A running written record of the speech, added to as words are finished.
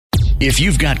If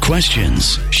you've got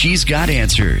questions, she's got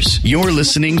answers. You're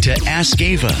listening to Ask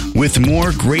Ava with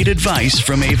more great advice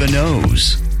from Ava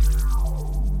Knows.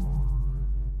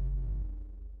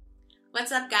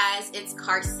 What's up, guys? It's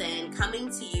Carson coming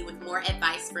to you with more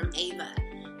advice from Ava.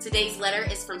 Today's letter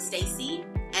is from Stacy,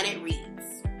 and it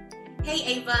reads, Hey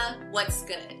Ava, what's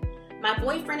good? My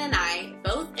boyfriend and I,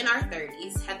 both in our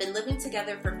 30s, have been living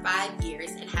together for 5 years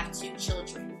and have 2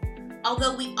 children.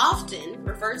 Although we often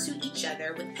refer to each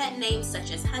other with pet names such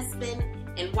as husband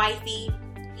and wifey,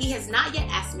 he has not yet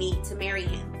asked me to marry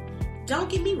him. Don't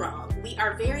get me wrong, we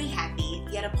are very happy,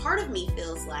 yet a part of me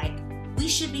feels like we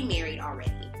should be married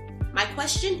already. My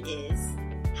question is,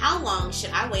 how long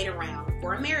should I wait around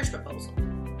for a marriage proposal?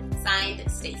 Signed,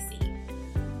 Stacy.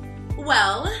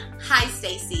 Well, hi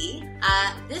Stacy.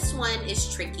 This one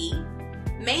is tricky,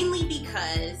 mainly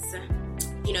because,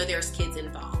 there's kids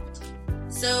involved.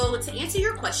 So to answer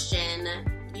your question,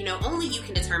 only you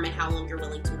can determine how long you're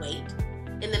willing to wait.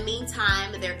 In the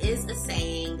meantime, there is a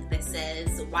saying that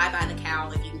says, why buy the cow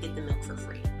if you can get the milk for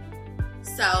free?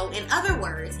 So in other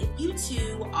words, if you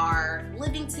two are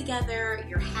living together,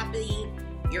 you're happy,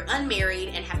 you're unmarried,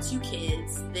 and have 2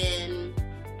 kids, then,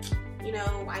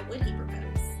 why would he propose?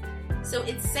 So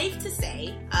it's safe to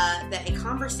say that a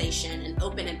conversation, an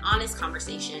open and honest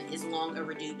conversation, is long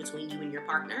overdue between you and your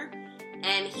partner.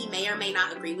 And he may or may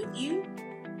not agree with you,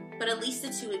 but at least the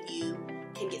 2 of you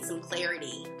can get some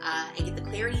clarity and get the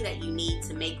clarity that you need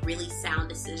to make really sound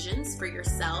decisions for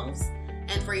yourselves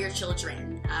and for your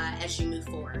children as you move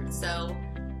forward. So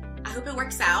I hope it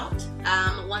works out.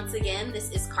 Once again, this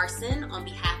is Carson on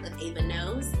behalf of Ava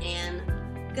Knows, and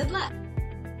good luck.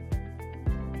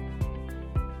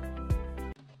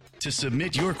 To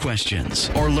submit your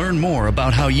questions or learn more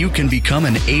about how you can become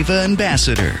an Ava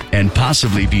ambassador and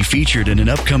possibly be featured in an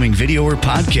upcoming video or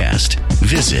podcast,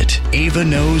 visit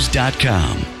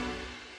avaknows.com.